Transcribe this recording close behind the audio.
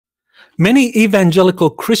Many evangelical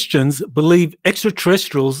Christians believe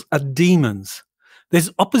extraterrestrials are demons. There's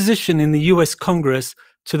opposition in the US Congress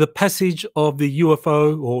to the passage of the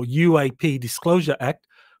UFO or UAP Disclosure Act.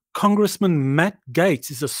 Congressman Matt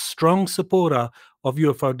Gaetz is a strong supporter of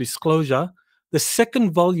UFO disclosure. The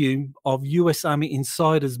second volume of US Army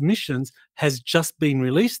Insiders Missions has just been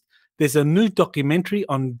released. There's a new documentary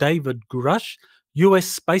on David Grusch. US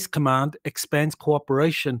Space Command expands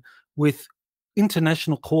cooperation with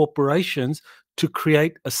international corporations to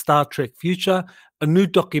create a Star Trek future, a new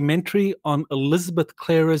documentary on Elizabeth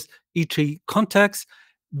Klarer's ET contacts.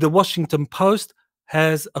 The Washington Post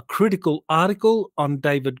has a critical article on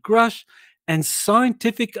David Grusch, and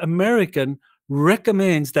Scientific American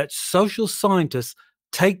recommends that social scientists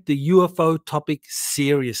take the UFO topic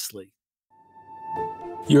seriously.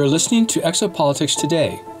 You're listening to Exopolitics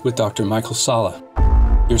Today with Dr. Michael Salla,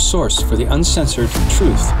 your source for the uncensored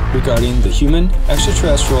truth regarding the human,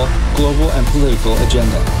 extraterrestrial, global, and political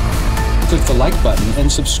agenda. Click the like button and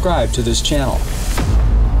subscribe to this channel.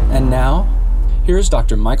 And now, here's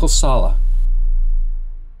Dr. Michael Salla.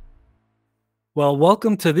 Well,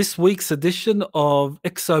 welcome to this week's edition of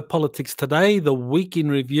Exopolitics Today, the week in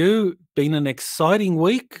review. Been an exciting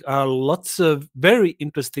week, lots of very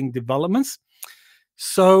interesting developments.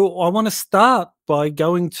 So I want to start by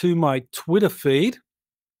going to my Twitter feed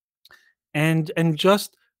and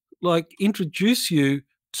just like introduce you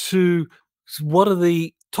to what are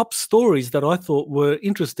the top stories that I thought were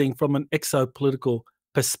interesting from an exopolitical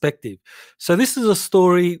perspective. So this is a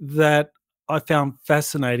story that I found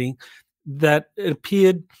fascinating that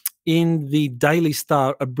appeared in the Daily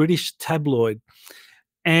Star, a British tabloid.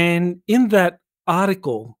 And in that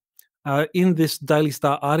article, in this Daily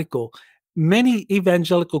Star article, many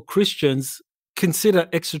evangelical Christians consider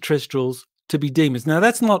extraterrestrials to be demons. Now,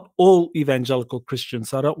 that's not all evangelical Christians.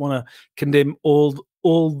 So I don't want to condemn all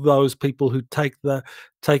those people who take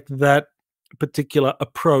that particular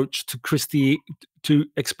approach to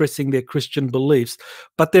expressing their Christian beliefs.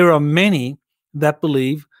 But there are many that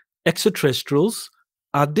believe extraterrestrials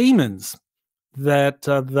are demons, that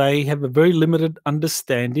they have a very limited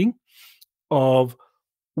understanding of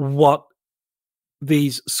what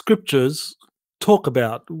these scriptures talk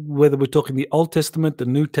about, whether we're talking the Old Testament, the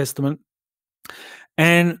New Testament.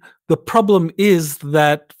 And the problem is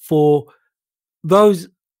that for those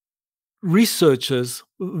researchers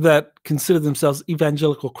that consider themselves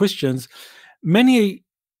evangelical Christians,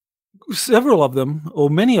 several of them,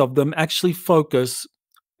 or many of them, actually focus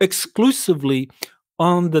exclusively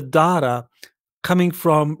on the data coming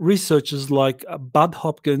from researchers like Bud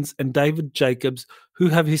Hopkins and David Jacobs, who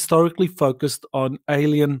have historically focused on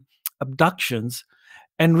alien abductions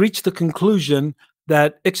and reached the conclusion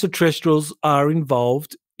that extraterrestrials are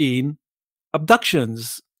involved in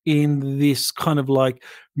abductions, in this kind of like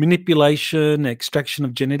manipulation, extraction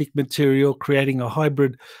of genetic material, creating a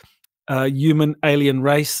hybrid human alien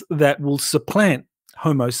race that will supplant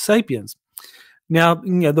Homo sapiens. Now,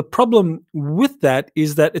 the problem with that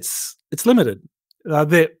is that it's limited.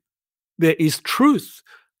 There is truth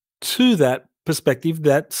to that perspective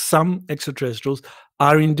that some extraterrestrials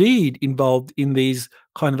are indeed involved in these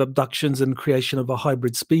kind of abductions and creation of a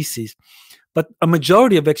hybrid species. But a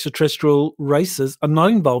majority of extraterrestrial races are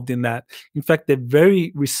not involved in that. In fact, they're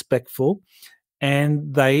very respectful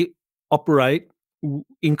and they operate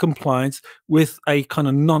in compliance with a kind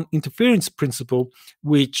of non-interference principle,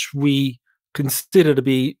 which we consider to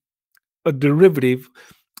be a derivative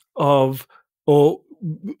of, or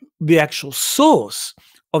the actual source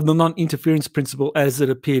of, the non-interference principle as it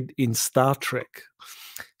appeared in Star Trek.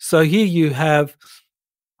 So here you have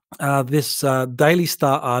this Daily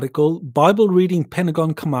Star article: Bible-reading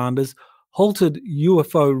Pentagon commanders halted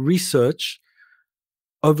UFO research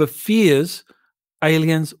over fears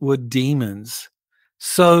aliens were demons.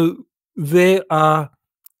 So there are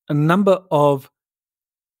a number of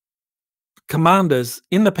commanders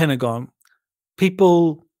in the Pentagon,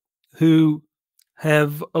 people who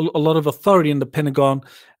have a lot of authority in the Pentagon,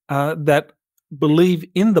 that believe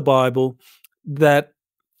in the Bible, that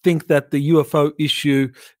think that the UFO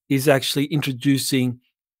issue is actually introducing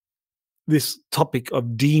this topic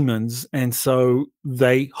of demons, and so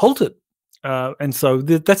they halt it. And so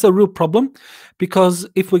that's a real problem, because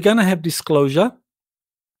if we're going to have disclosure,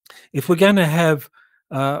 if we're going to have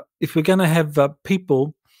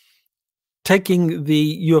people taking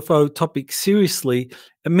the UFO topic seriously,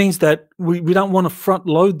 it means that we don't want to front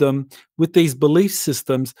load them with these belief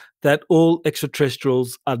systems that all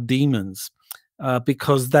extraterrestrials are demons,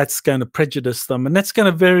 because that's going to prejudice them, and that's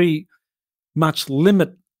going to very much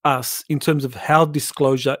limit us in terms of how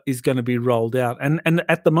disclosure is going to be rolled out. And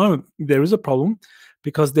at the moment, there is a problem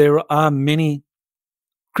because there are many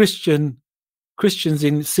Christians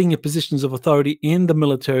in senior positions of authority in the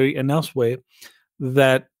military and elsewhere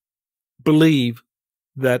that believe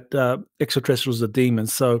that extraterrestrials are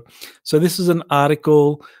demons. So this is an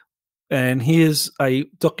article, and here's a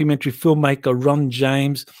documentary filmmaker, Ron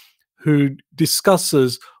James, who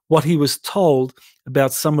discusses what he was told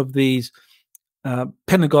about some of these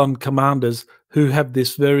Pentagon commanders who have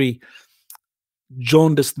this very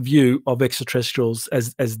jaundiced view of extraterrestrials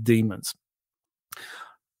as demons.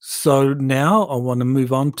 So now I want to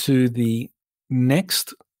move on to the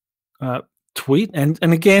next tweet. And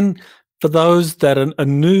again, for those that are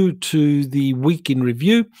new to the Week in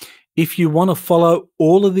Review, if you want to follow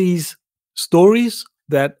all of these stories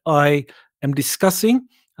that I am discussing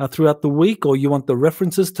throughout the week, or you want the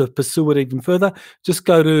references to pursue it even further, just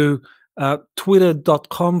go to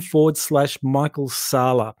twitter.com/Michael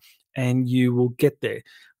Salla and you will get there.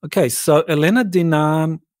 Okay, so Elena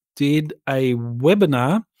Danaan did a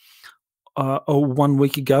webinar 1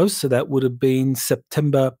 week ago, so that would have been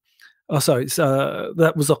that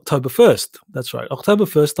was October 1st. That's right, October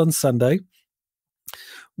 1st on Sunday,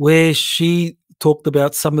 where she talked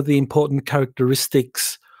about some of the important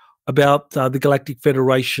characteristics about the Galactic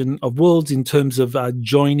Federation of Worlds in terms of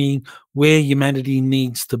joining where humanity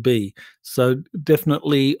needs to be. So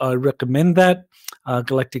definitely I recommend that.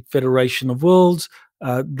 Galactic Federation of Worlds,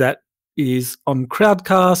 that is on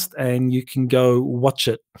Crowdcast, and you can go watch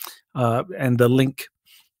it. And the link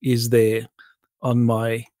is there on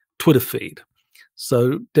my Twitter feed.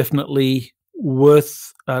 So definitely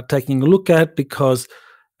worth taking a look at, because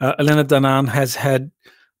Elena Danaan has had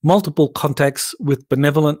multiple contacts with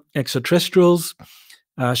benevolent extraterrestrials.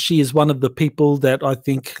 She is one of the people that I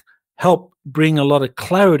think help bring a lot of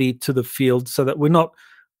clarity to the field, so that we're not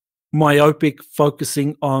myopic,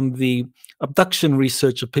 focusing on the abduction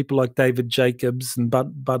research of people like David Jacobs and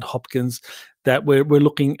Bud Hopkins, that we're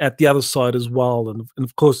looking at the other side as well. And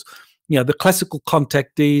of course, the classical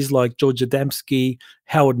contactees like George Adamski,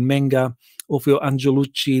 Howard Menger, Orfeo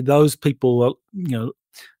Angelucci, those people are,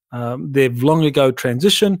 they've long ago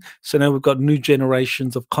transitioned. So now we've got new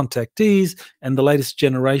generations of contactees, and the latest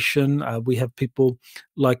generation, we have people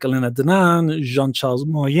like Elena Danaan, Jean-Charles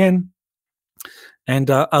Moyen,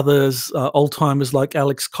 and others, old-timers like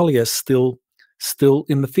Alex Collier, still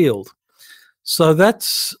in the field. So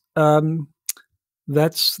that's the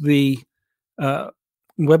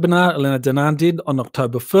webinar Elena Danaan did on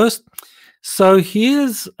October 1st. So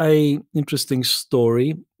here's a interesting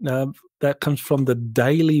story that comes from the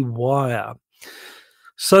Daily Wire.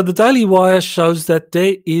 So the Daily Wire shows that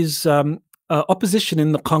there is opposition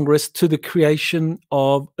in the Congress to the creation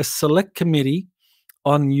of a select committee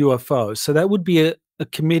on UFOs. So that would be a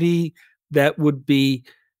committee that would be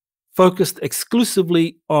focused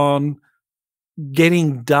exclusively on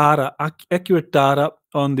getting data, accurate data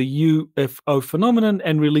on the UFO phenomenon,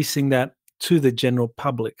 and releasing that to the general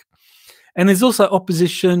public. And there's also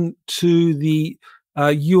opposition to the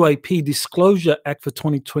UAP Disclosure Act for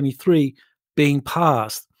 2023 being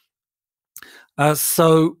passed.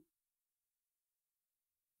 So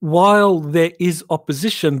while there is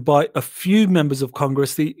opposition by a few members of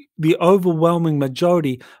Congress, the overwhelming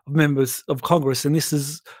majority of members of Congress, and this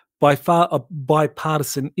is by far a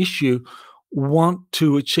bipartisan issue, want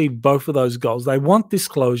to achieve both of those goals. They want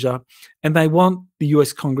disclosure, and they want the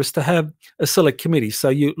US Congress to have a select committee. So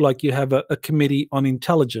you have a committee on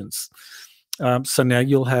intelligence. So now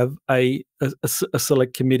you'll have a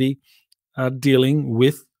select committee dealing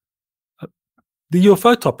with the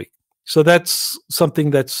UFO topic. So that's something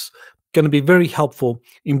that's going to be very helpful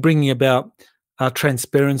in bringing about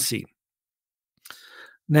transparency.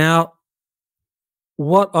 Now,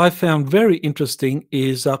 what I found very interesting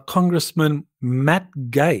is Congressman Matt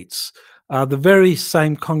Gaetz, the very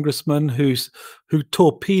same congressman who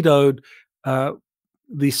torpedoed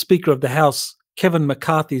the Speaker of the House, Kevin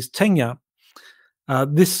McCarthy's tenure.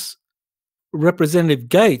 This Representative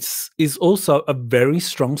Gaetz is also a very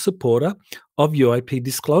strong supporter of UAP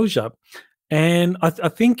disclosure. And I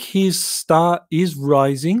think his star is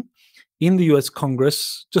rising in the US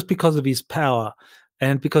Congress just because of his power,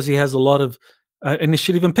 and because he has a lot of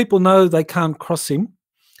initiative, and people know they can't cross him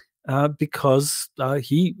because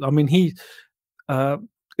he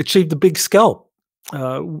achieved a big scalp.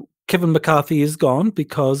 Kevin McCarthy is gone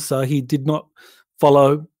because he did not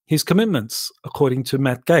follow his commitments, according to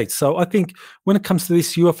Matt Gaetz. So I think when it comes to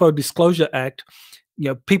this UFO Disclosure Act,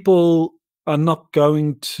 people are not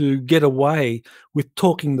going to get away with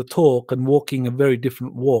talking the talk and walking a very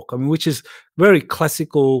different walk. Which is very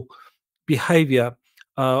classical behavior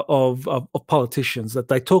of politicians, that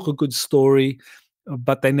they talk a good story,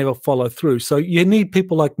 but they never follow through. So you need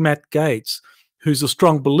people like Matt Gaetz, who's a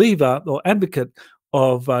strong believer or advocate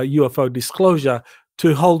of UFO disclosure,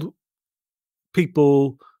 to hold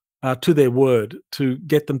people to their word, to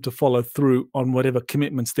get them to follow through on whatever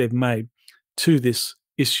commitments they've made to this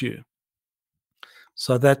issue.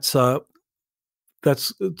 So that's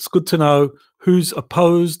it's good to know who's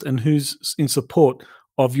opposed and who's in support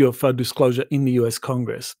of UFO disclosure in the US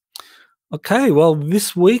Congress. Okay, well,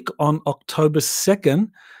 this week on October 2nd,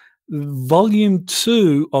 Volume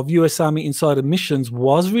 2 of US Army Insider Missions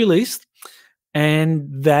was released, and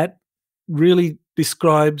that really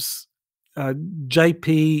describes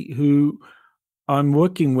JP, who I'm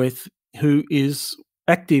working with, who is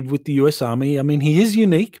active with the US Army. I mean, he is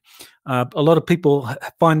unique. A lot of people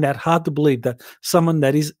find that hard to believe, that someone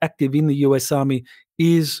that is active in the US Army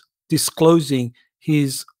is disclosing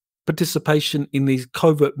his participation in these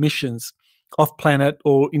covert missions off-planet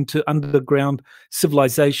or into underground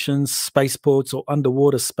civilizations, spaceports or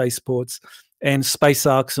underwater spaceports and space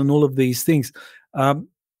arcs and all of these things.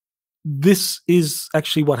 This is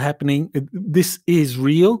actually what's happening. This is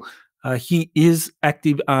real. He is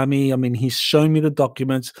active Army. I mean, he's shown me the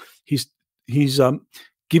documents. He's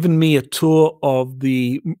given me a tour of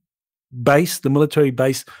the base, the military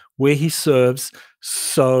base where he serves.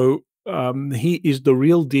 So he is the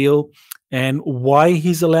real deal. And why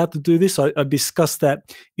he's allowed to do this, I discussed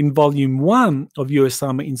that in Volume 1 of US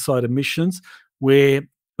Army Insider Missions, where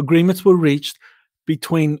agreements were reached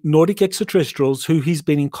between Nordic extraterrestrials, who he's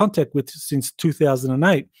been in contact with since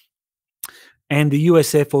 2008, and the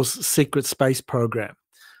US Air Force Secret Space Program.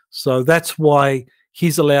 So that's why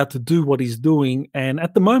he's allowed to do what he's doing. And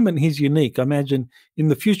at the moment, he's unique. I imagine in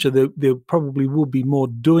the future, there probably will be more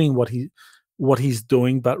doing what he's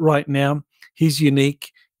doing. But right now, he's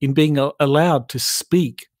unique in being allowed to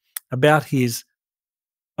speak about his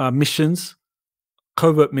missions,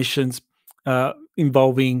 covert missions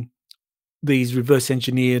involving these reverse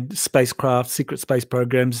engineered spacecraft, secret space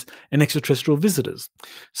programs, and extraterrestrial visitors.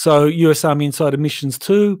 So US Army Insider Missions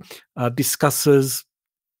 2 discusses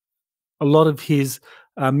a lot of his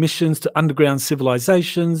missions to underground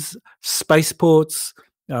civilizations, spaceports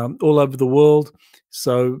all over the world.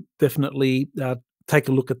 So definitely take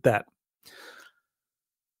a look at that.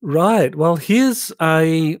 Right. Well, here's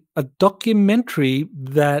a documentary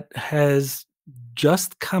that has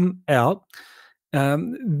just come out.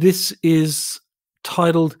 This is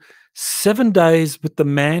titled 7 Days with the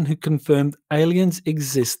Man Who Confirmed Aliens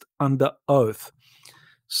Exist Under Oath.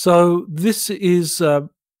 So this is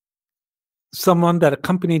someone that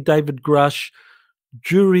accompanied David Grusch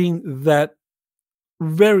during that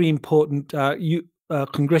very important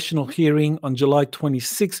congressional hearing on July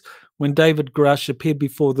 26, when David Grusch appeared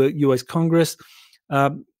before the US Congress.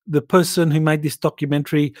 The person who made this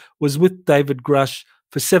documentary was with David Grusch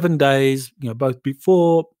for 7 days, both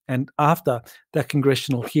before and after that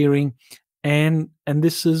congressional hearing. And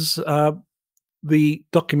this is the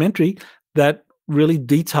documentary that really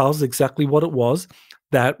details exactly what it was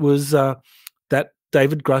that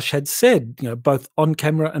David Grusch had said, both on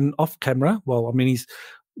camera and off camera. Well, I mean,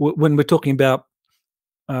 when we're talking about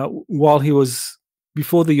while he was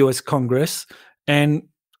before the US Congress and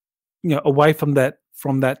away from that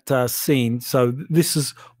scene. So this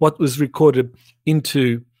is what was recorded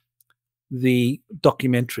into the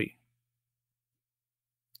documentary.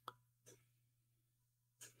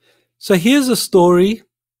 So here's a story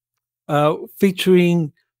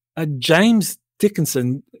featuring James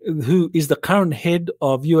Dickinson, who is the current head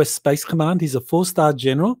of US Space Command. He's a 4-star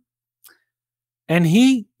general. And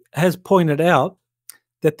he has pointed out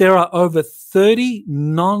that there are over 30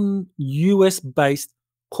 non-US based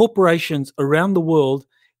corporations around the world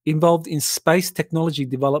involved in space technology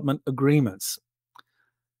development agreements.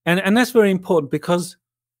 And that's very important, because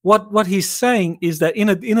what he's saying is that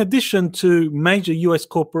in addition to major US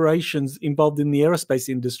corporations involved in the aerospace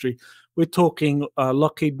industry, we're talking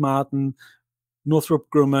Lockheed Martin, Northrop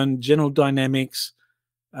Grumman, General Dynamics,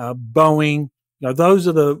 Boeing. Those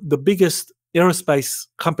are the biggest aerospace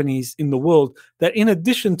companies in the world, that in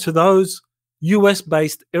addition to those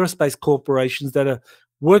US-based aerospace corporations that are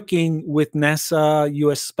working with NASA,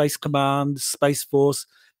 US Space Command, Space Force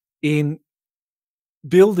in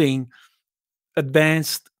building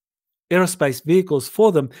advanced aerospace vehicles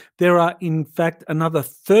for them, there are in fact another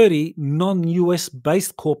 30 non-US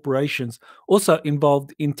based corporations also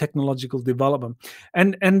involved in technological development.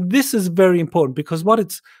 And this is very important, because what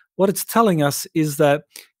it's telling us is that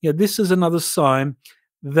this is another sign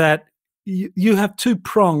that you have two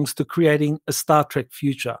prongs to creating a Star Trek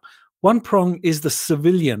future. One prong is the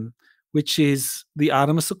civilian, which is the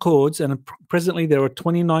Artemis Accords, and presently there are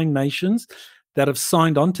 29 nations that have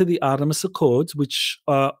signed on to the Artemis Accords, which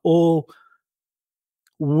are all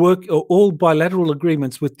bilateral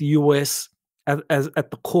agreements with the US at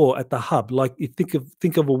the core, at the hub. Like you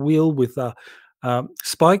think of a wheel with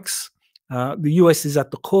spikes. The US is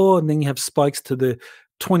at the core, and then you have spikes to the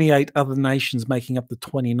 28 other nations making up the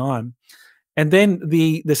 29. And then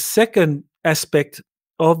the second aspect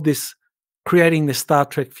of this, creating the Star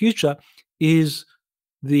Trek future, is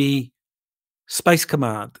the Space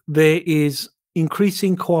Command. There is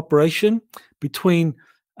increasing cooperation between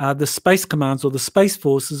the space commands or the space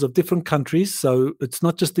forces of different countries. So it's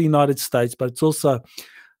not just the United States, but it's also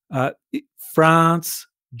France,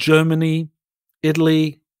 Germany,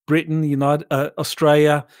 Italy, Britain,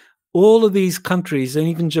 Australia. All of these countries, and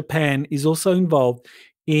even Japan, is also involved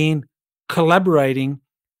in collaborating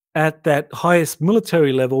at that highest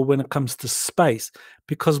military level when it comes to space,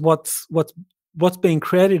 because what's being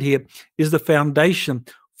created here is the foundation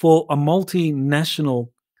for a multinational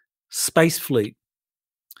space fleet,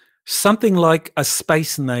 something like a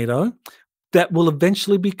space NATO that will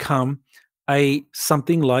eventually become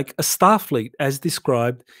something like a Starfleet, as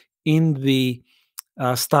described in the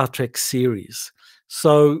Star Trek series.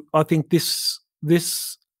 So I think this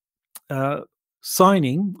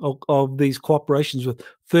signing of these cooperations with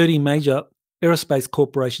 30 major aerospace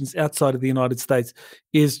corporations outside of the United States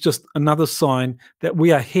is just another sign that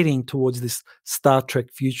we are heading towards this Star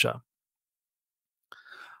Trek future.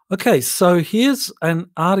 Okay, so here's an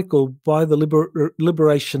article by the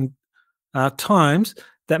Liberation Times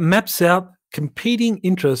that maps out competing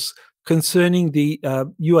interests concerning the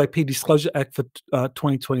UAP Disclosure Act for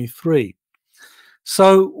 2023.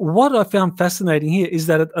 So what I found fascinating here is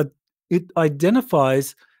that it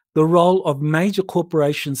identifies the role of major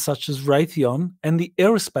corporations such as Raytheon and the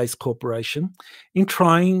Aerospace Corporation in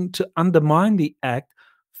trying to undermine the Act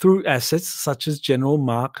through assets such as General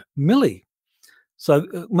Mark Milley. So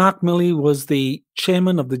Mark Milley was the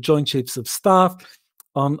chairman of the Joint Chiefs of Staff.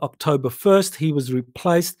 On October 1st, he was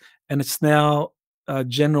replaced, and it's now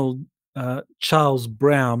General Charles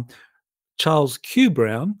Q.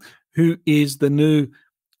 Brown, who is the new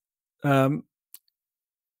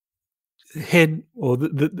head, or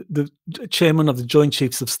the chairman of the Joint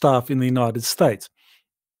Chiefs of Staff in the United States.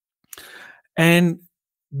 And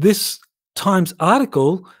this Times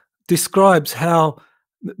article describes how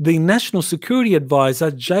the National Security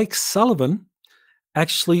Advisor, Jake Sullivan,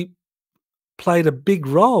 actually played a big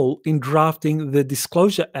role in drafting the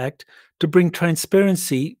Disclosure Act to bring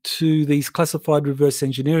transparency to these classified reverse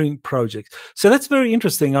engineering projects. So that's very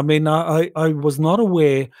interesting. I mean, I was not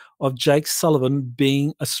aware of Jake Sullivan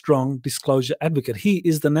being a strong disclosure advocate. He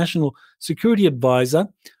is the National Security Advisor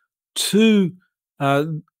to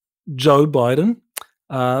Joe Biden,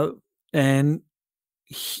 and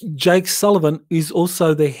Jake Sullivan is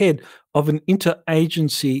also the head of an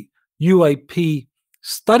interagency UAP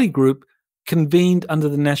study group convened under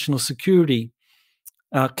the National Security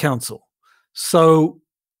Council. So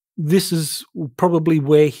this is probably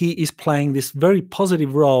where he is playing this very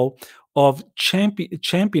positive role of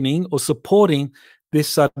championing or supporting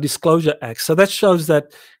this Disclosure Act. So that shows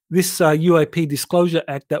that this UAP Disclosure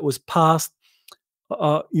Act that was passed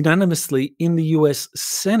unanimously in the US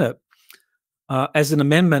Senate as an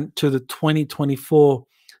amendment to the 2024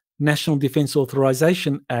 National Defense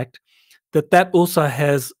Authorization Act, that also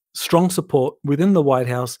has strong support within the White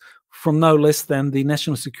House from no less than the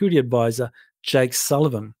National Security Advisor, Jake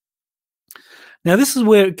Sullivan. Now, this is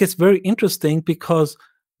where it gets very interesting, because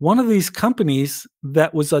one of these companies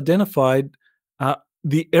that was identified,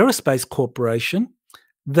 the Aerospace Corporation,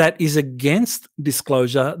 that is against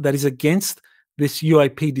disclosure, that is against this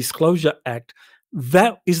UAP Disclosure Act,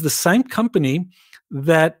 that is the same company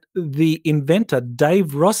that the inventor,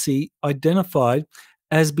 Dave Rossi, identified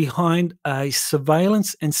as behind a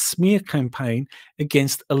surveillance and smear campaign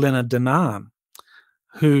against Elena Danaan,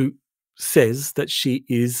 who says that she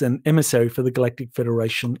is an emissary for the Galactic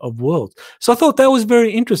Federation of Worlds. So I thought that was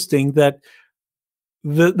very interesting, that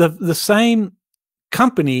the same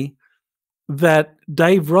company that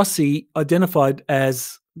Dave Rossi identified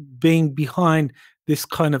as being behind this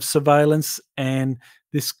kind of surveillance and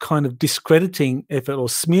this kind of discrediting effort or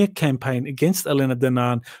smear campaign against Elena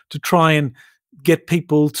Danaan to try and get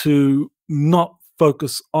people to not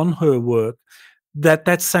focus on her work,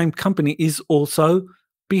 that same company is also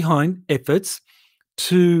behind efforts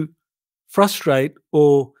to frustrate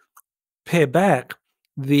or pare back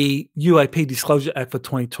the UAP Disclosure Act for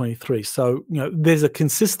 2023. So, there's a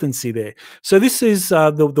consistency there. So this is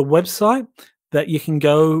the website that you can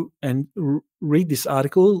go and read this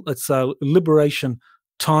article. It's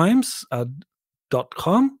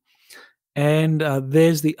liberationtimes.com. And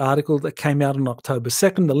there's the article that came out on October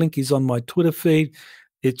 2nd. The link is on my Twitter feed.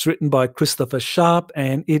 It's written by Christopher Sharp,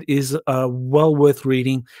 and it is well worth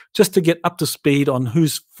reading just to get up to speed on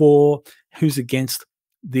who's for, who's against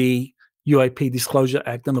the UAP Disclosure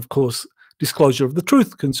Act, and of course, disclosure of the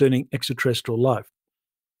truth concerning extraterrestrial life.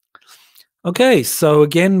 Okay, so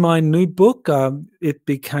again, my new book, it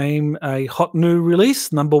became a hot new release,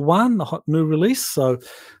 #1, a hot new release. So,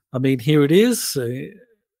 I mean, here it is.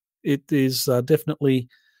 It is definitely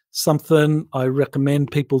something I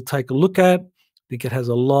recommend people take a look at. I think it has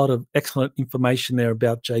a lot of excellent information there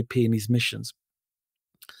about JP and his missions.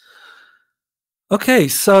 Okay,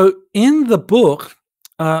 so in the book,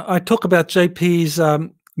 I talk about JP's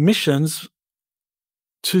missions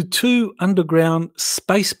to 2 underground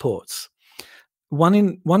spaceports. One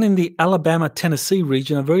in the Alabama, Tennessee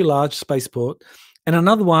region, a very large spaceport, and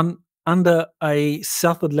another one under a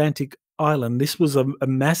South Atlantic island. This was a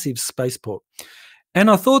massive spaceport.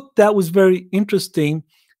 And I thought that was very interesting,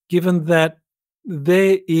 given that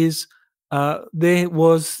there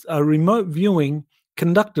was a remote viewing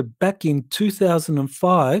conducted back in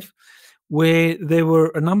 2005, where there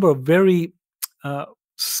were a number of very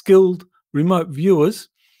skilled remote viewers.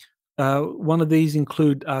 One of these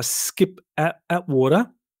include Skip Atwater,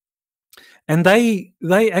 and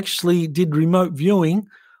they actually did remote viewing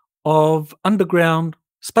of underground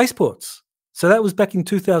spaceports. So that was back in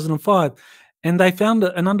 2005, and they found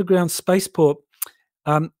an underground spaceport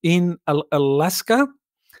in Alaska.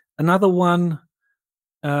 Another one,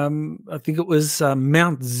 I think it was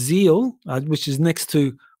Mount Zeal, which is next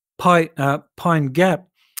to Pine Gap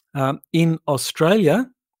in Australia.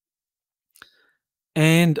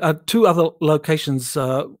 And 2 other locations,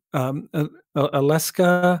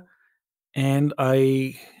 Alaska, and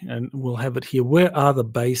we'll have it here. Where are the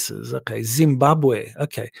bases? Okay, Zimbabwe.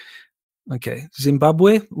 Okay,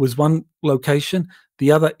 Zimbabwe was one location.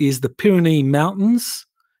 The other is the Pyrenees Mountains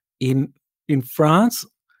in France.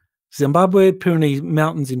 Zimbabwe, Pyrenees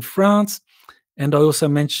Mountains in France, and I also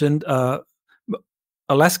mentioned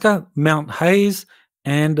Alaska, Mount Hayes,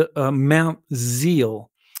 and Mount Zeal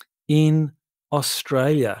in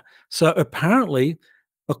Australia. So apparently,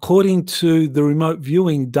 according to the remote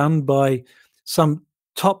viewing done by some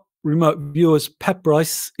top remote viewers, Pat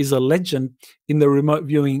Bryce is a legend in the remote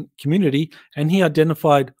viewing community, and he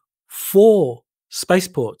identified 4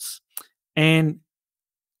 spaceports. And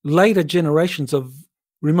later generations of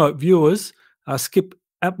remote viewers, Skip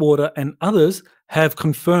Atwater and others, have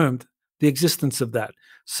confirmed the existence of that.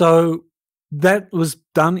 So that was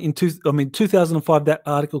done in 2005, that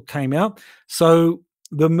article came out. So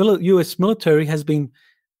the US military has been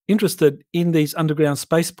interested in these underground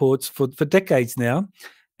spaceports for decades now.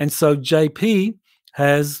 And so JP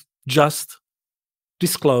has just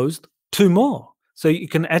disclosed 2 more. So you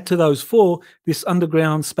can add to those 4 this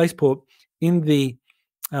underground spaceport in the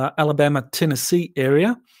Alabama, Tennessee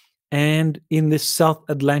area, and in this South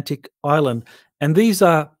Atlantic island. And these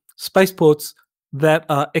are spaceports that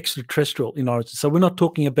are extraterrestrial in origin. So we're not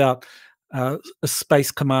talking about a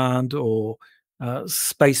space command or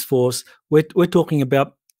space force. We're talking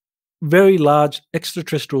about very large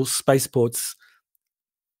extraterrestrial spaceports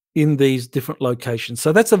in these different locations.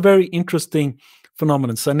 So that's a very interesting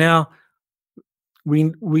phenomenon. So now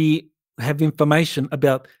we have information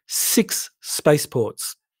about 6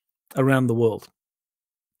 spaceports around the world.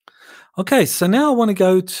 Okay, so now I want to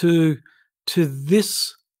go to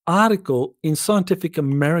this article in Scientific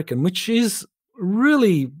American, which is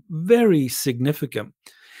really very significant.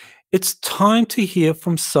 It's time to hear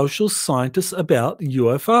from social scientists about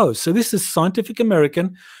UFOs. So this is Scientific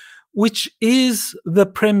American, which is the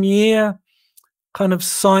premier kind of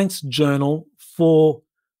science journal for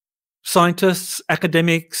scientists,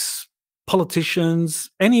 academics, politicians,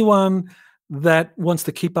 anyone that wants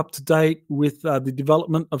to keep up to date with the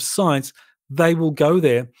development of science. They will go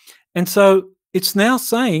there. And so it's now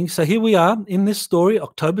saying, so here we are in this story,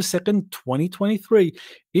 October 2nd, 2023.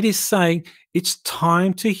 It is saying it's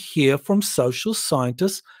time to hear from social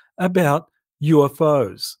scientists about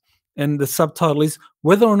UFOs. And the subtitle is,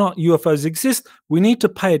 whether or not UFOs exist, we need to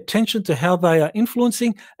pay attention to how they are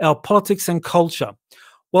influencing our politics and culture.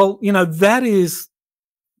 Well, you know, that is,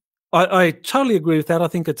 I totally agree with that. I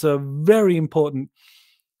think it's a very important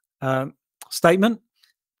statement.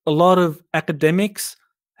 A lot of academics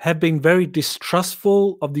have been very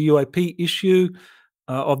distrustful of the UAP issue,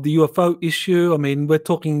 of the UFO issue. I mean, we're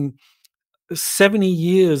talking 70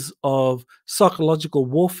 years of psychological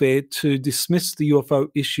warfare to dismiss the UFO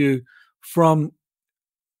issue from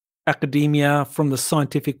academia, from the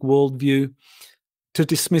scientific worldview. to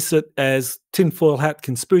dismiss it as tinfoil hat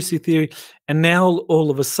conspiracy theory. And now all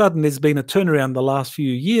of a sudden there's been a turnaround the last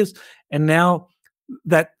few years, and now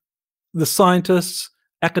that the scientists,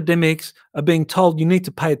 academics are being told you need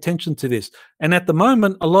to pay attention to this. And at the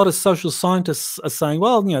moment, a lot of social scientists are saying,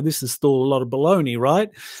 well, this is still a lot of baloney, right?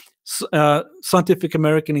 Scientific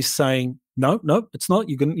American is saying, no, it's not.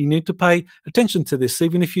 You need to pay attention to this.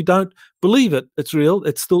 Even if you don't believe it's real,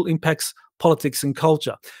 it still impacts politics and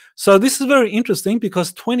culture. So this is very interesting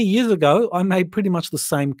because 20 years ago, I made pretty much the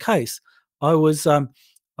same case. I was on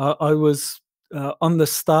the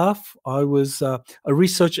staff. I was a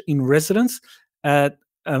researcher in residence at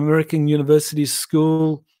American University's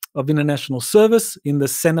School of International Service in the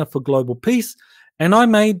Center for Global Peace, and I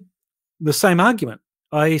made the same argument.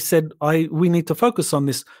 I said we need to focus on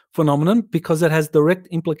this phenomenon because it has direct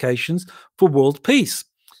implications for world peace.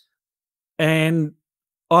 And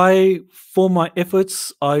for my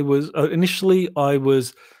efforts, I was initially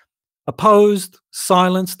opposed,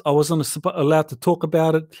 silenced. I wasn't allowed to talk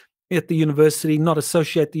about it at the university, not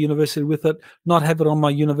associate the university with it, not have it on my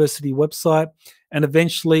university website. And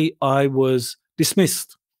eventually I was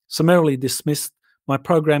dismissed, summarily dismissed, my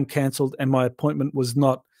program cancelled, and my appointment was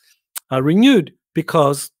not renewed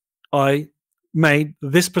because I made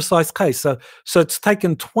this precise case. So it's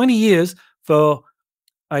taken 20 years for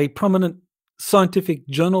a prominent scientific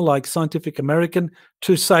journal like Scientific American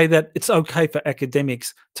to say that it's okay for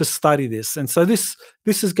academics to study this. And so this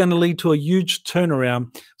is going to lead to a huge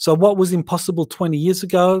turnaround. So what was impossible 20 years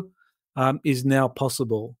ago is now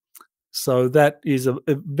possible. So that is a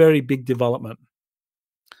very big development.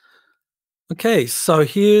 Okay, so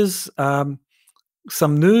here's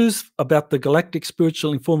some news about the Galactic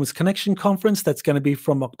Spiritual Informers Connection Conference. That's going to be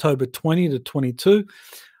from October 20 to 22.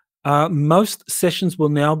 Most sessions will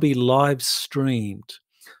now be live streamed.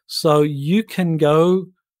 So you can go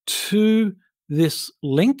to this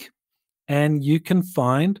link and you can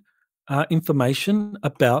find information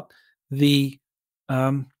about the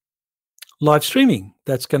live streaming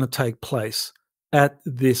that's going to take place at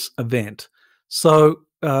this event. So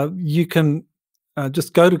you can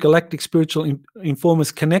just go to Galactic Spiritual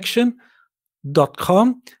Informers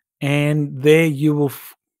Connection.com, and there you will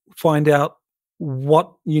find out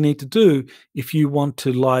what you need to do if you want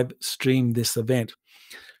to live stream this event.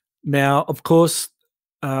 Now, of course,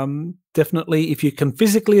 definitely if you can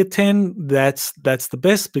physically attend, that's the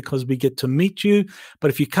best because we get to meet you.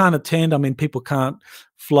 But if you can't attend, I mean, people can't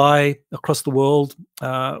fly across the world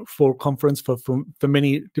for a conference for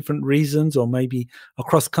many different reasons, or maybe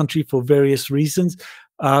across country for various reasons.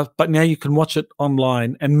 But now you can watch it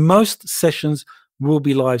online, and most sessions will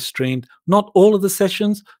be live streamed. Not all of the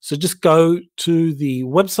sessions, so just go to the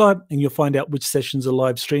website and you'll find out which sessions are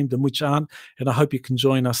live streamed and which aren't, and I hope you can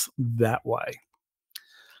join us that way.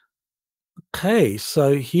 Okay,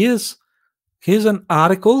 so here's an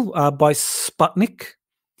article by Sputnik.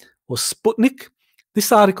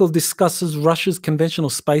 This article discusses Russia's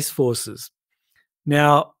conventional space forces.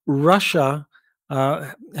 Now, Russia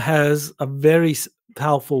has a very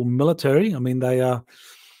powerful military. I mean, they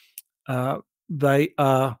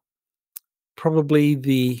are probably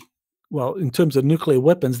in terms of nuclear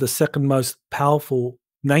weapons, the second most powerful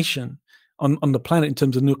nation on the planet in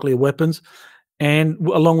terms of nuclear weapons. And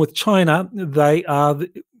along with China, they are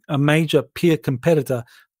a major peer competitor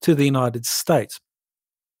to the United States.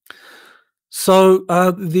 So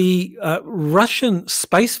the Russian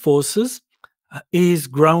Space Forces is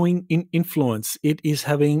growing in influence. It is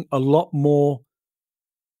having a lot more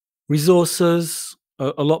resources,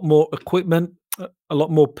 a lot more equipment, a lot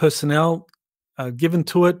more personnel given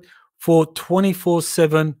to it for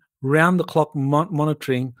 24/7 round-the-clock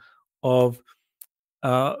monitoring of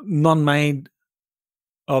non-man-made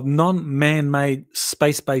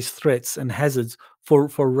space-based threats and hazards for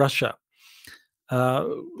Russia.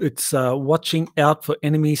 It's watching out for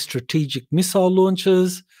enemy strategic missile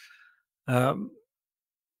launches,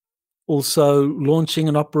 also launching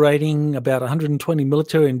and operating about 120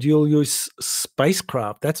 military and dual-use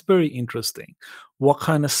spacecraft. That's very interesting. What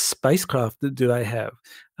kind of spacecraft do they have,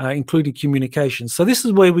 including communications? So this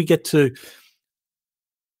is where we get to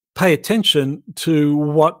pay attention to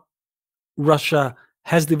what Russia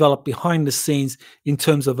has developed behind the scenes in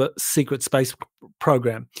terms of a secret space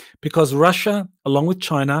program, because Russia, along with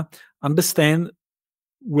China, understand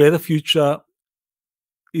where the future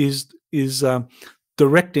is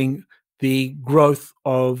directing the growth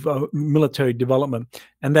of military development,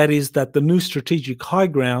 and that is that the new strategic high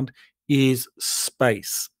ground is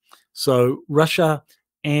space. So Russia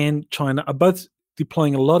and China are both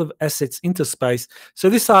deploying a lot of assets into space. So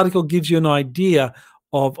this article gives you an idea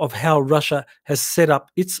of how Russia has set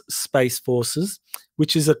up its space forces,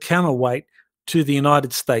 which is a counterweight to the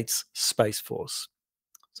United States Space Force.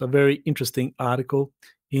 So a very interesting article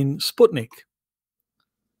in Sputnik.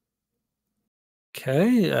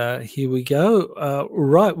 Okay, here we go.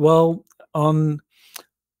 Right, well, on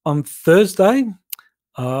Thursday,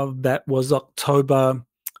 that was October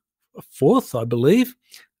 4th, I believe,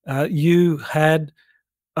 you had,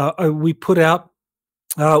 we put out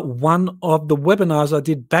one of the webinars I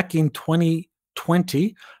did back in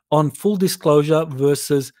 2020 on full disclosure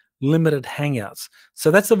versus limited hangouts.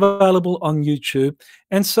 So that's available on YouTube.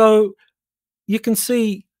 And so you can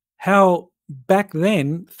see how back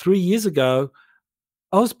then, 3 years ago,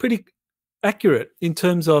 I was pretty accurate in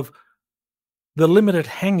terms of the limited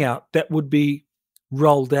hangout that would be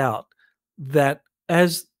rolled out, that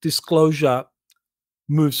as disclosure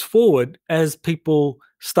moves forward, as people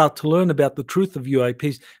start to learn about the truth of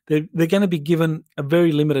UAPs, they're going to be given a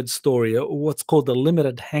very limited story, or what's called a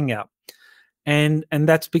limited hangout. And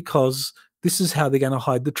that's because this is how they're going to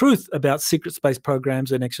hide the truth about secret space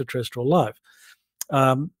programs and extraterrestrial life.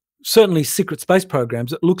 Certainly secret space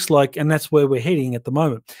programs, it looks like, and that's where we're heading at the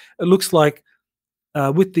moment, it looks like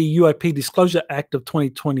with the UAP Disclosure Act of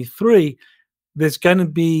 2023, there's going to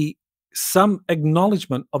be some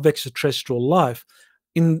acknowledgement of extraterrestrial life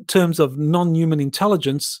in terms of non-human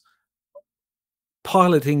intelligence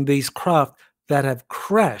piloting these craft that have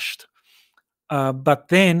crashed. But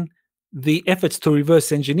then the efforts to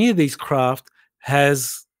reverse engineer these craft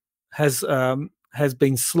has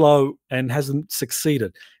been slow and hasn't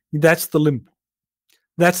succeeded. That's the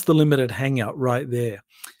limited hangout right there.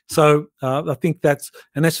 So I think that's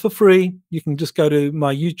for free. You can just go to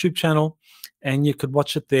my YouTube channel and you could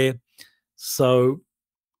watch it there. So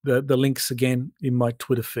the links again in my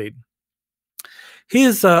Twitter feed.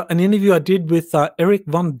 Here's an interview I did with Eric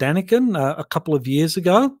von Daniken a couple of years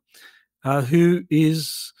ago, who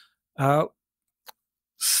is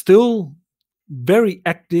still very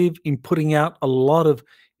active in putting out a lot of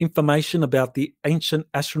information about the ancient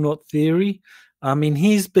astronaut theory. I mean,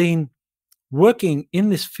 he's been working in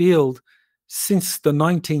this field since the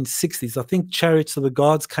 1960s. I think Chariots of the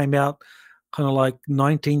Gods came out kind of like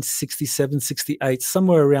 1967, 68,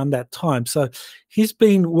 somewhere around that time. So he's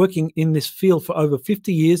been working in this field for over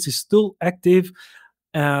 50 years. He's still active,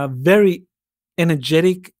 very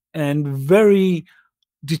energetic, and very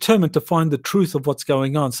determined to find the truth of what's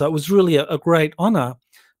going on. So it was really a great honor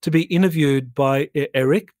to be interviewed by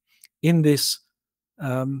Eric in this.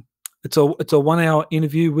 It's a 1 hour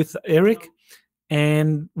interview with Eric,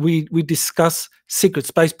 and we discuss secret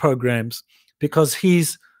space programs because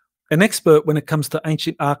he's an expert when it comes to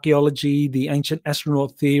ancient archaeology, the ancient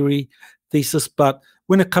astronaut thesis, but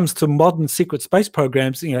when it comes to modern secret space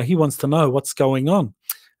programs, you know, he wants to know what's going on.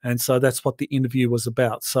 And so that's what the interview was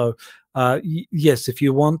about. So yes, if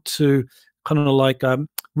you want to kind of like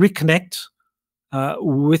reconnect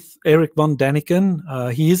with Eric von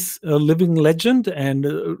Daniken, he is a living legend, and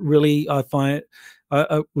really I find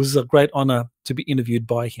it was a great honor to be interviewed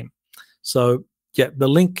by him. So yeah, the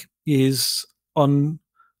link is on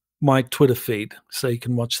my Twitter feed, so you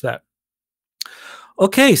can watch that.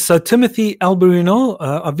 Okay, so Timothy Alberino,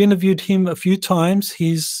 I've interviewed him a few times.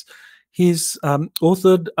 He's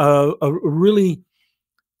authored a really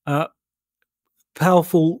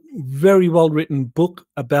powerful, very well-written book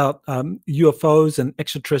about UFOs and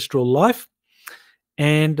extraterrestrial life.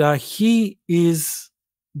 And he is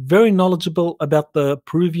very knowledgeable about the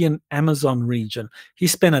Peruvian Amazon region. He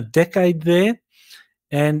spent a decade there,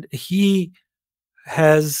 and he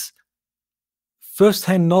has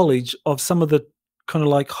first-hand knowledge of some of the kind of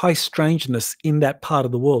like high strangeness in that part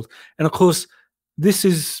of the world. And of course, this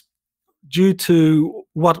is due to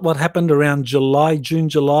what happened around June,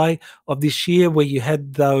 July of this year, where you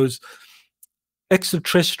had those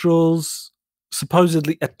extraterrestrials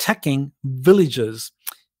supposedly attacking villages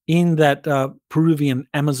in that Peruvian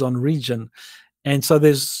Amazon region. And so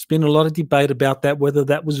there's been a lot of debate about that, whether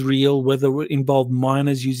that was real, whether it involved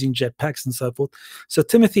miners using jetpacks and so forth. So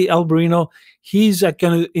Timothy Alberino, he's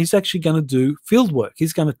actually going to do field work.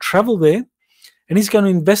 He's going to travel there, and he's going to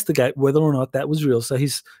investigate whether or not that was real. So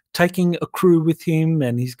he's taking a crew with him,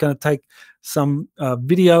 and he's going to take some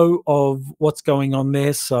video of what's going on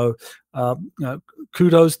there. So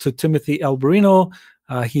kudos to Timothy Alberino.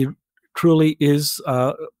 He truly is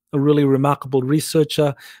a really remarkable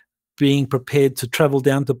researcher, being prepared to travel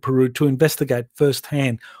down to Peru to investigate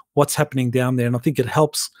firsthand what's happening down there. And I think it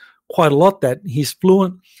helps quite a lot that he's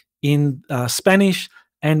fluent in Spanish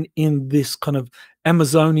and in this kind of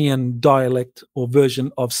Amazonian dialect or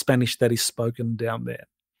version of Spanish that is spoken down there.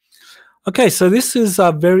 Okay, so this is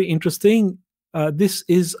very interesting. This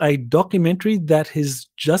is a documentary that has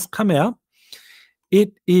just come out.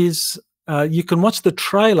 It is, you can watch the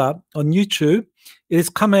trailer on YouTube. It has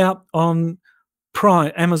come out on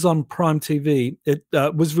Amazon Prime TV. It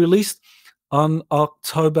was released on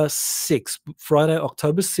October 6th, Friday,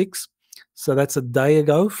 October 6th. So that's a day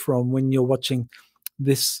ago from when you're watching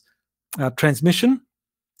this transmission.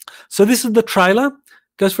 So this is the trailer.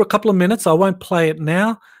 It goes for a couple of minutes. I won't play it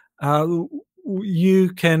now.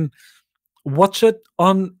 You can watch it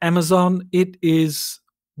on Amazon. It is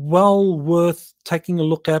well worth taking a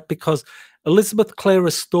look at because Elizabeth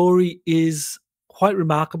Klarer's story is quite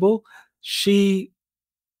remarkable. She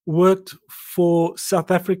worked for South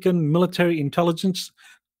African military intelligence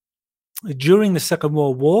during the Second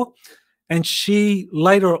World War, and she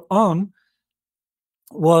later on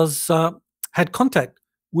was had contact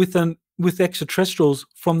with extraterrestrials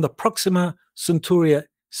from the Proxima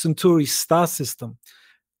Centauri star system,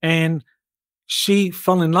 and she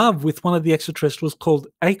fell in love with one of the extraterrestrials called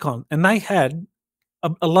Akon, and they had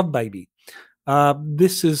a love baby.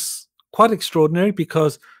 This is quite extraordinary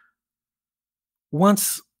because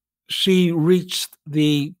once she reached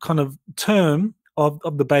the kind of term of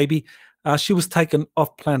the baby, she was taken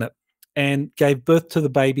off planet and gave birth to the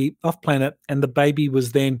baby off planet, and the baby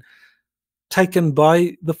was then taken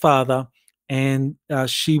by the father, and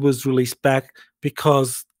she was released back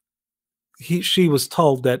because she was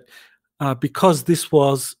told that because this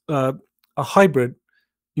was a hybrid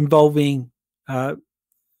involving a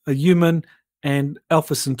human and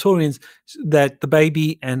Alpha Centaurians, that the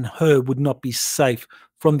baby and her would not be safe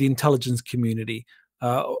from the intelligence community,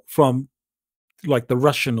 from like the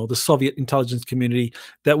Russian or the Soviet intelligence community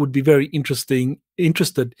that would be very interested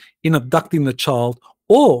in abducting the child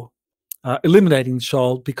or eliminating the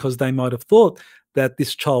child because they might have thought that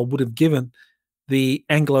this child would have given the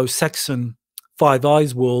Anglo-Saxon Five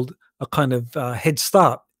Eyes world a kind of head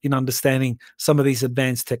start in understanding some of these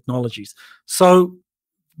advanced technologies. So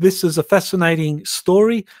this is a fascinating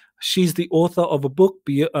story. She's the author of a book,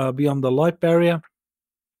 Beyond the Light Barrier.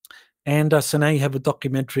 And so now you have a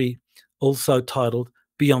documentary also titled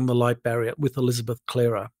Beyond the Light Barrier with Elizabeth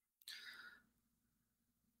Klarer.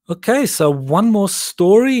 Okay, so one more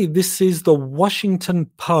story. This is the Washington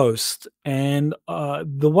Post. And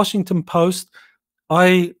the Washington Post,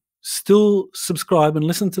 I still subscribe and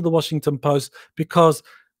listen to the Washington Post because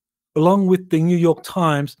along with the New York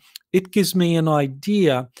Times, it gives me an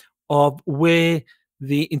idea of where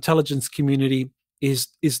the intelligence community wants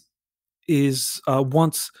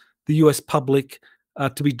the U.S. public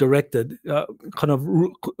to be directed. Kind of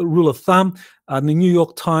rule of thumb, the New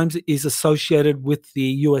York Times is associated with the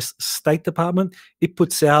U.S. State Department. It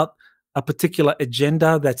puts out a particular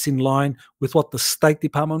agenda that's in line with what the State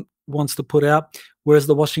Department wants to put out, whereas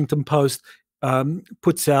the Washington Post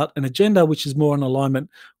puts out an agenda which is more in alignment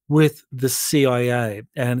with the CIA.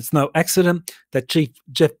 And it's no accident that Chief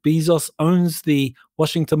Jeff Bezos owns the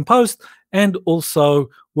Washington Post and also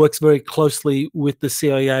works very closely with the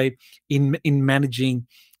CIA in managing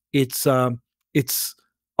its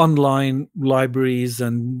online libraries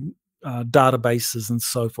and databases and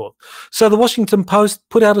so forth. So the Washington Post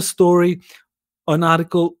put out a story, an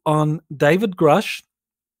article on David Grusch,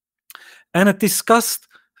 and it discussed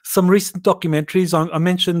some recent documentaries. I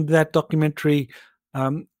mentioned that documentary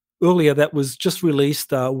earlier that was just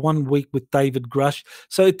released, 1 week with David Grusch.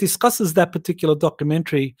 So it discusses that particular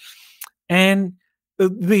documentary, and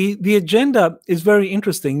the agenda is very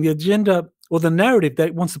interesting. The agenda or the narrative that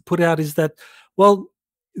it wants to put out is that, well,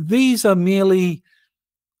 these are merely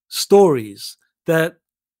stories that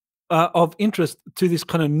are of interest to this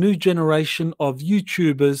kind of new generation of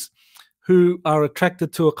YouTubers who are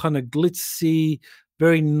attracted to a kind of glitzy,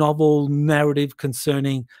 very novel narrative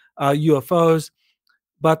concerning UFOs,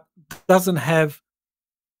 but doesn't have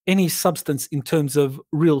any substance in terms of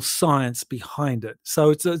real science behind it. So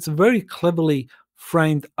it's a very cleverly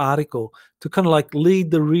framed article to kind of like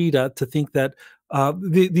lead the reader to think that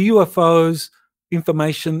the UFOs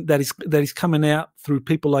information that is coming out through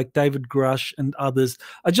people like David Grusch and others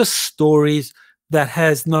are just stories that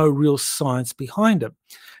has no real science behind it.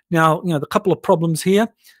 Now, the couple of problems here.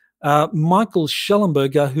 Michael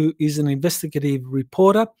Schellenberger, who is an investigative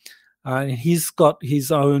reporter, he's got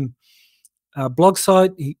his own blog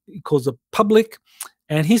site. He calls it Public,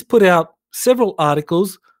 and he's put out several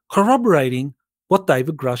articles corroborating what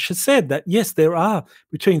David Grusch has said, that yes, there are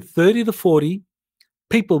between 30 to 40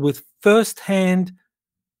 people with first-hand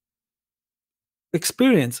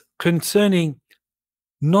experience concerning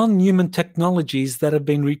non-human technologies that have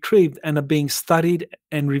been retrieved and are being studied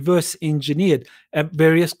and reverse engineered at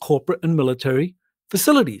various corporate and military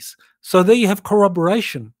facilities. So there you have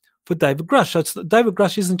corroboration for David Grusch. So David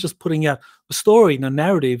Grusch isn't just putting out a story and a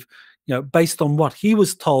narrative, based on what he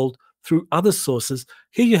was told through other sources.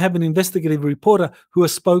 Here you have an investigative reporter who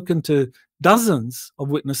has spoken to dozens of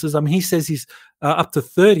witnesses. I mean, he says he's up to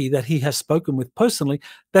 30 that he has spoken with personally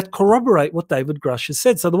that corroborate what David Grusch has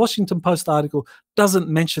said. So the Washington Post article doesn't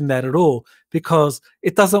mention that at all because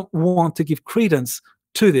it doesn't want to give credence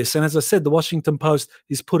to this. And as I said, the Washington Post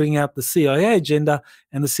is putting out the CIA agenda,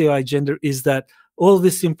 and the CIA agenda is that all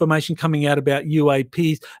this information coming out about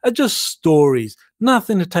UAPs are just stories,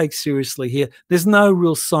 nothing to take seriously here. There's no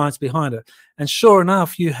real science behind it. And sure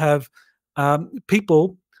enough, you have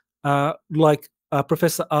people like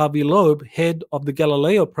Professor Avi Loeb, head of the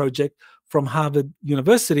Galileo project from Harvard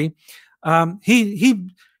University.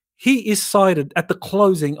 He is cited at the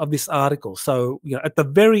closing of this article. So at the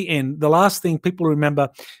very end, the last thing people remember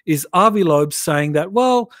is Avi Loeb saying that,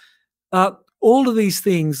 all of these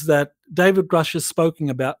things that David Grusch has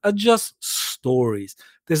spoken about are just stories.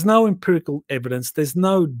 There's no empirical evidence. There's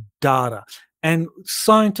no data. And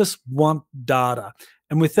scientists want data.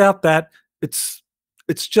 And without that, it's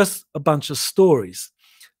just a bunch of stories.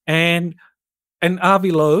 And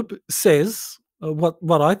Avi Loeb says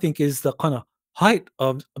what I think is the kind of height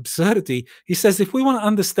of absurdity. He says, if we want to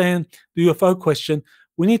understand the UFO question,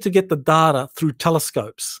 we need to get the data through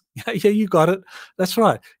telescopes. Yeah, you got it. That's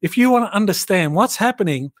right. If you want to understand what's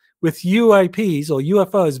happening with UAPs or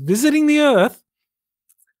UFOs visiting the Earth,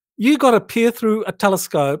 you got to peer through a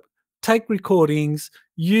telescope, take recordings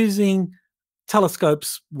using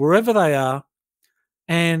telescopes wherever they are,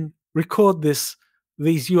 and record these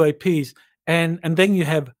UAPs, and then you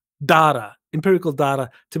have data, empirical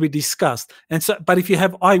data to be discussed. And so, but if you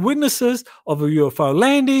have eyewitnesses of a UFO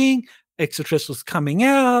landing, extraterrestrials coming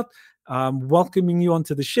out, welcoming you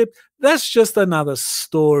onto the ship, that's just another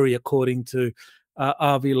story, according to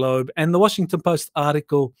Avi Loeb. And the Washington Post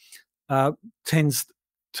article tends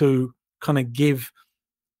to kind of give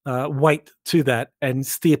weight to that and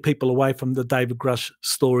steer people away from the David Grusch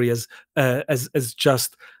story as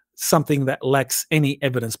just something that lacks any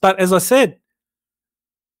evidence. But as I said,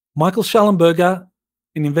 Michael Schellenberger,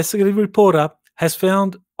 an investigative reporter, has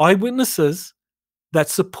found eyewitnesses that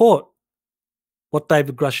support what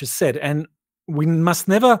David Grusch has said. And we must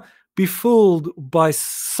never be fooled by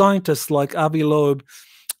scientists like Avi Loeb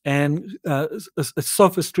and a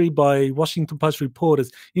sophistry by Washington Post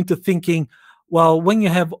reporters into thinking, well, when you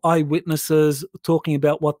have eyewitnesses talking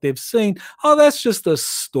about what they've seen, that's just a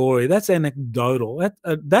story. That's anecdotal.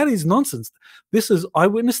 That is nonsense. This is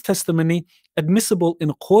eyewitness testimony admissible in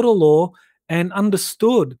a court of law and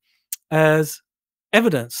understood as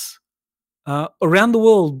evidence. Around the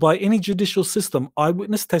world, by any judicial system,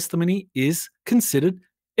 eyewitness testimony is considered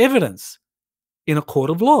evidence in a court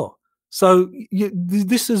of law. So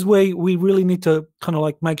this is where we really need to kind of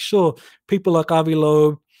like make sure people like Avi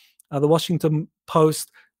Loeb, the Washington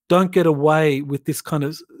Post, don't get away with this kind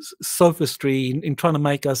of sophistry in trying to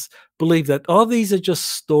make us believe that, these are just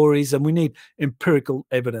stories and we need empirical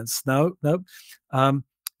evidence. No.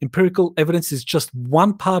 Empirical evidence is just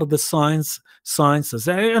one part of the sciences.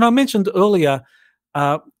 And I mentioned earlier,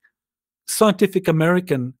 Scientific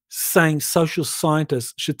American saying social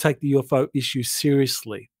scientists should take the UFO issue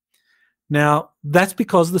seriously. Now, that's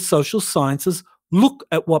because the social sciences look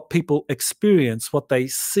at what people experience, what they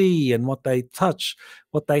see and what they touch,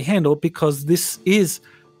 what they handle, because this is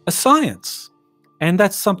a science. And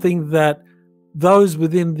that's something that those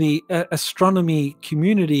within the astronomy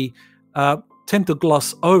community tend to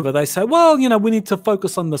gloss over. They say, we need to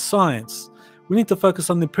focus on the science. We need to focus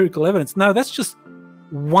on the empirical evidence. No, that's just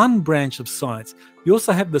one branch of science. You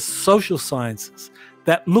also have the social sciences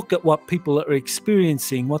that look at what people are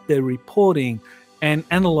experiencing, what they're reporting, and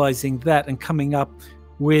analyzing that and coming up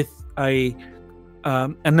with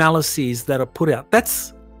analyses that are put out.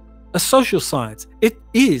 That's a social science. It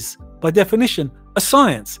is, by definition, a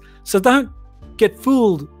science. So don't get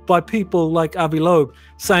fooled by people like Avi Loeb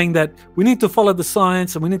saying that we need to follow the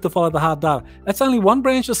science and we need to follow the hard data. That's only one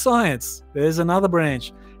branch of science. There's another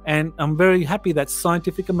branch. And I'm very happy that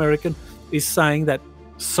Scientific American is saying that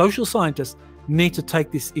social scientists need to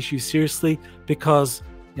take this issue seriously, because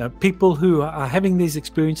people who are having these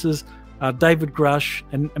experiences, David Grusch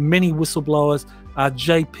and many whistleblowers,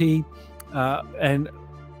 JP and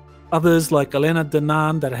others like Elena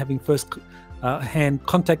Danaan that are having first-hand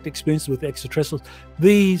contact experiences with extraterrestrials,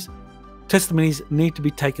 these testimonies need to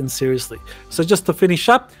be taken seriously. So just to finish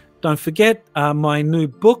up, don't forget my new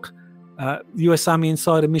book, U.S. Army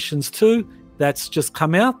Insider Missions 2, that's just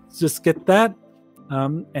come out. Just get that.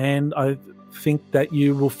 And I think that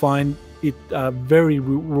you will find it very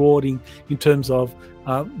rewarding in terms of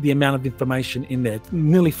the amount of information in there.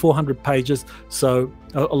 Nearly 400 pages, so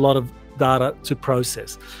a lot of data to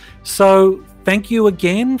process. So thank you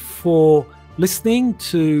again for listening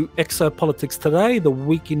to Exopolitics Today, the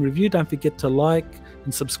Week in Review. Don't forget to like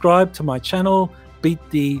and subscribe to my channel, beat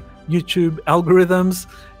the YouTube algorithms,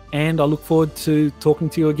 and I look forward to talking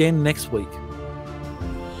to you again next week.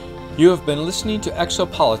 You have been listening to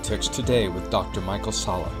Exopolitics Today with Dr. Michael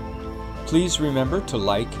Salla. Please remember to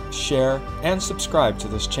like, share, and subscribe to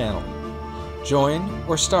this channel. Join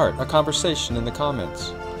or start a conversation in the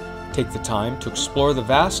comments. Take the time to explore the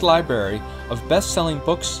vast library of best-selling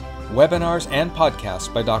books, webinars, and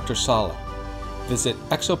podcasts by Dr. Salla. Visit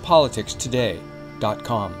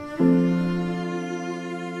exopoliticstoday.com.